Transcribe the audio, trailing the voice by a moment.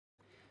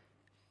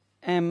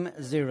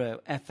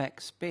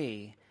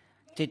M0FXB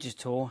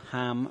Digital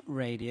Ham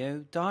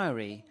Radio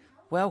Diary.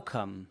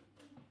 Welcome.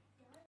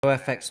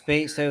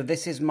 FXB, so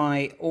this is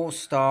my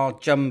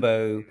Allstar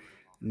Jumbo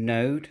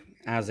node,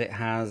 as it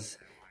has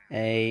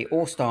a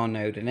Allstar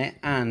node in it,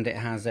 and it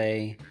has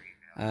a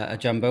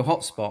Jumbo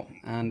Hotspot.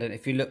 And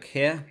if you look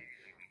here,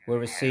 we're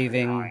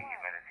receiving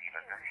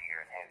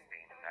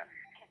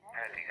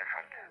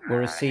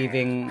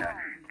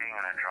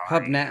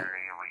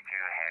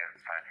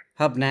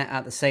hubnet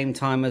at the same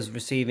time as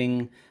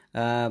receiving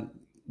 1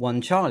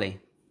 Charlie.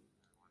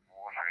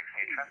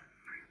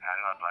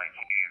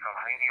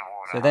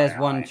 So there's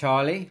 1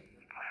 Charlie.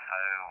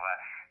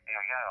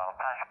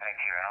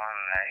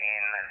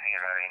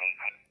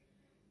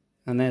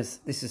 And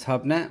this is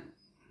hubnet.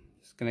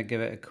 Just going to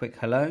give it a quick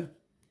hello.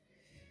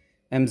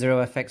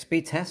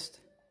 M0FXB test.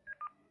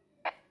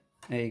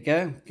 There you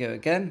go. Go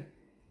again.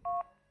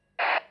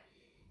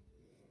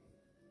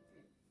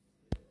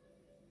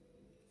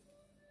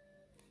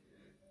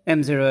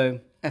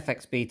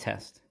 M0FXB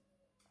test.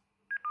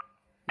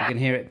 You can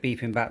hear it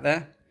beeping back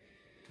there.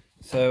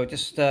 So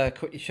just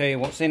quickly show you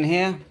what's in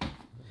here.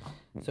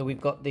 So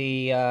we've got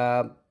the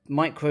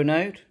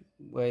micronode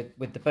with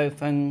the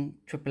Bofeng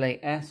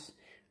 888S,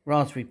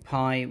 Raspberry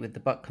Pi with the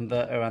buck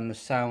converter and the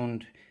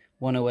sound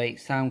 108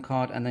 sound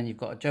card, and then you've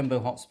got a Jumbo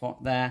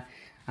Hotspot there,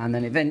 and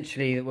then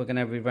eventually we're going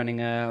to be running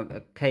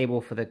a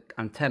cable for the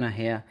antenna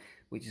here,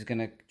 which is going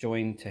to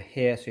join to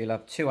here. So you'll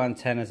have 2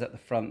 antennas at the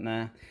front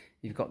there.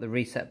 You've got the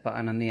reset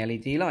button and the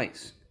LED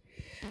lights.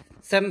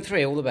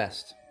 7.3, all the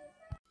best.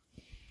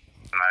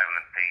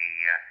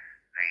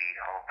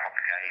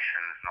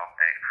 Not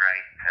that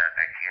great.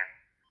 Thank you.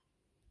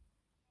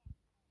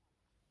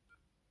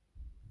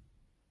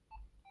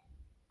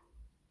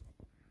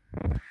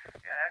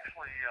 Yeah,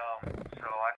 actually, so I